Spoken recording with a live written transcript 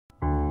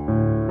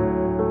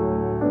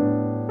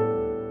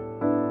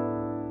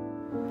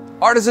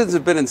Artisans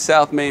have been in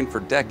South Main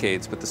for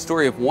decades, but the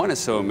story of one is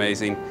so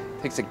amazing,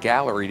 it takes a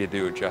gallery to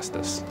do it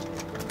justice.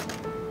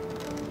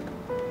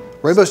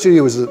 Rainbow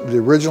Studio was the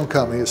original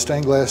company, a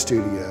stained glass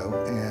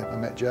studio, and I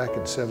met Jack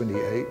in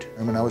 '78.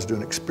 And when I was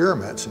doing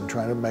experiments and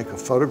trying to make a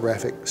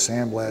photographic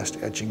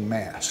sandblast etching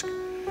mask.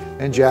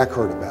 And Jack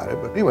heard about it,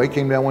 but anyway, he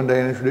came down one day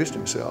and introduced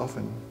himself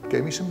and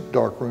gave me some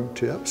darkroom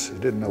tips. I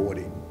didn't know what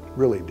he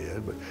really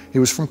did, but he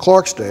was from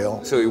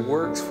Clarksdale. So he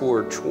works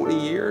for 20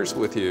 years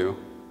with you.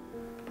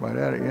 Right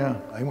at it, yeah.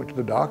 He went to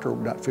the doctor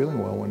not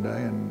feeling well one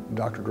day, and the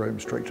doctor drove him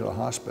straight to the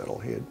hospital.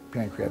 He had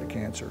pancreatic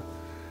cancer,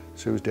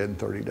 so he was dead in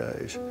 30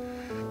 days.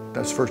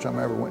 That's the first time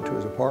I ever went to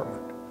his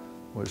apartment,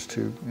 was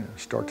to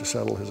start to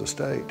settle his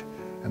estate.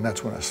 And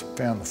that's when I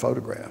found the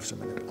photographs. I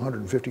mean,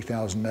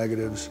 150,000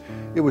 negatives.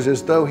 It was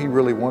as though he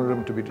really wanted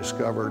them to be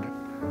discovered.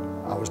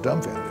 I was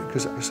dumbfounded,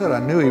 because like I said, I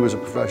knew he was a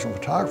professional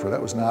photographer.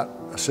 That was not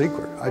a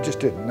secret. I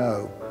just didn't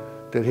know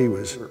that he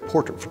was a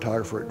portrait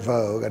photographer at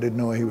Vogue. I didn't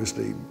know he was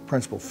the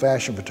principal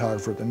fashion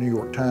photographer at the New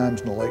York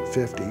Times in the late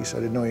 50s. I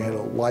didn't know he had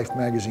a Life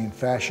magazine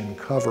fashion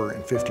cover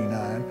in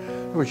 '59.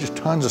 There was just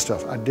tons of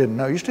stuff I didn't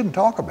know. You just didn't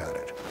talk about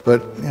it.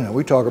 But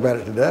we talk about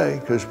it today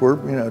because we're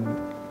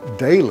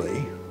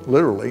daily,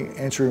 literally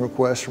answering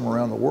requests from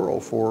around the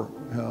world for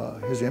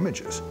his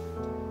images.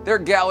 There are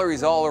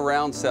galleries all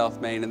around South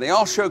Main, and they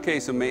all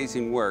showcase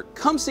amazing work.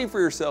 Come see for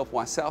yourself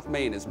why South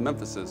Main is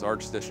Memphis's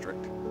Arts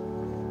District.